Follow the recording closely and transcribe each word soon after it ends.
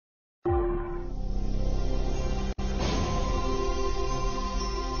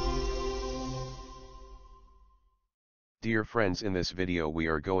Dear friends, in this video we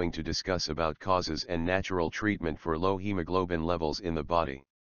are going to discuss about causes and natural treatment for low hemoglobin levels in the body.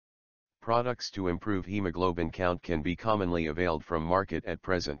 Products to improve hemoglobin count can be commonly availed from market at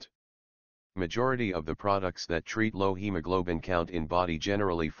present. Majority of the products that treat low hemoglobin count in body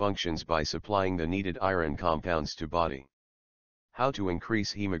generally functions by supplying the needed iron compounds to body. How to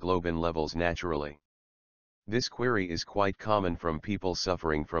increase hemoglobin levels naturally? This query is quite common from people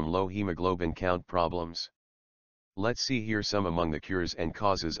suffering from low hemoglobin count problems. Let's see here some among the cures and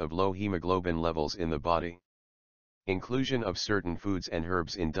causes of low hemoglobin levels in the body. Inclusion of certain foods and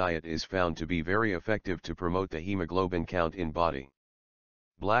herbs in diet is found to be very effective to promote the hemoglobin count in body.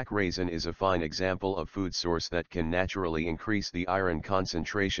 Black raisin is a fine example of food source that can naturally increase the iron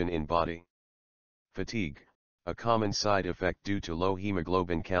concentration in body. Fatigue, a common side effect due to low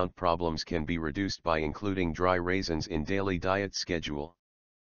hemoglobin count problems, can be reduced by including dry raisins in daily diet schedule.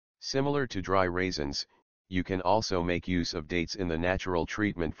 Similar to dry raisins, you can also make use of dates in the natural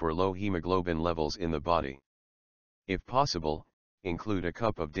treatment for low hemoglobin levels in the body. If possible, include a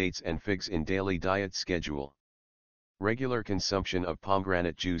cup of dates and figs in daily diet schedule. Regular consumption of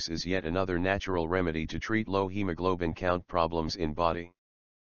pomegranate juice is yet another natural remedy to treat low hemoglobin count problems in body.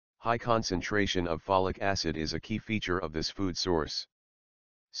 High concentration of folic acid is a key feature of this food source.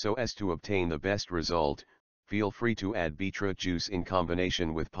 So as to obtain the best result, feel free to add beetroot juice in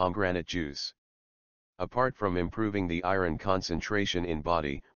combination with pomegranate juice. Apart from improving the iron concentration in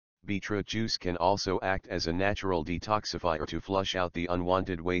body, beetroot juice can also act as a natural detoxifier to flush out the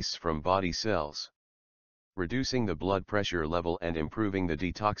unwanted wastes from body cells. Reducing the blood pressure level and improving the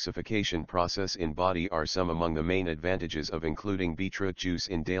detoxification process in body are some among the main advantages of including beetroot juice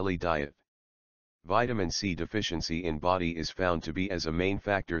in daily diet. Vitamin C deficiency in body is found to be as a main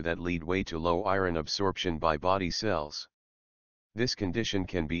factor that lead way to low iron absorption by body cells. This condition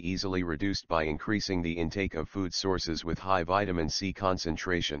can be easily reduced by increasing the intake of food sources with high vitamin C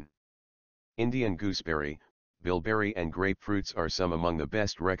concentration. Indian gooseberry, bilberry and grapefruits are some among the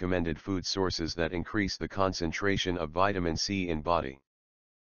best recommended food sources that increase the concentration of vitamin C in body.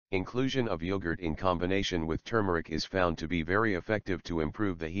 Inclusion of yogurt in combination with turmeric is found to be very effective to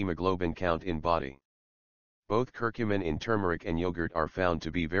improve the hemoglobin count in body. Both curcumin in turmeric and yogurt are found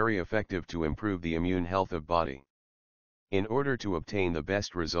to be very effective to improve the immune health of body. In order to obtain the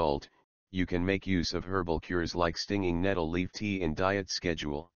best result, you can make use of herbal cures like stinging nettle leaf tea in diet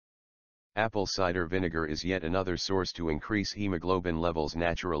schedule. Apple cider vinegar is yet another source to increase hemoglobin levels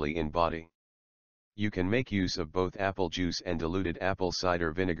naturally in body. You can make use of both apple juice and diluted apple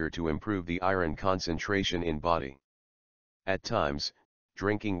cider vinegar to improve the iron concentration in body. At times,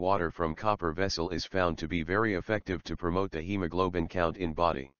 drinking water from copper vessel is found to be very effective to promote the hemoglobin count in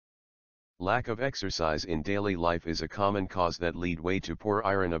body. Lack of exercise in daily life is a common cause that lead way to poor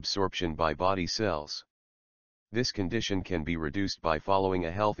iron absorption by body cells. This condition can be reduced by following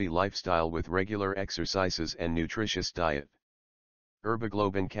a healthy lifestyle with regular exercises and nutritious diet.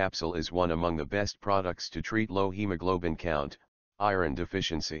 Hemoglobin capsule is one among the best products to treat low hemoglobin count, iron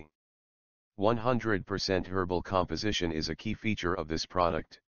deficiency. 100% herbal composition is a key feature of this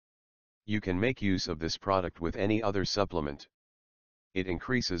product. You can make use of this product with any other supplement. It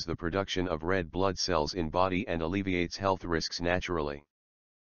increases the production of red blood cells in body and alleviates health risks naturally.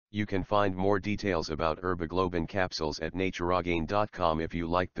 You can find more details about hemoglobin capsules at natureagain.com. If you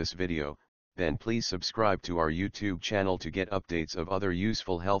liked this video, then please subscribe to our YouTube channel to get updates of other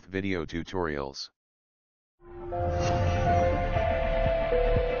useful health video tutorials.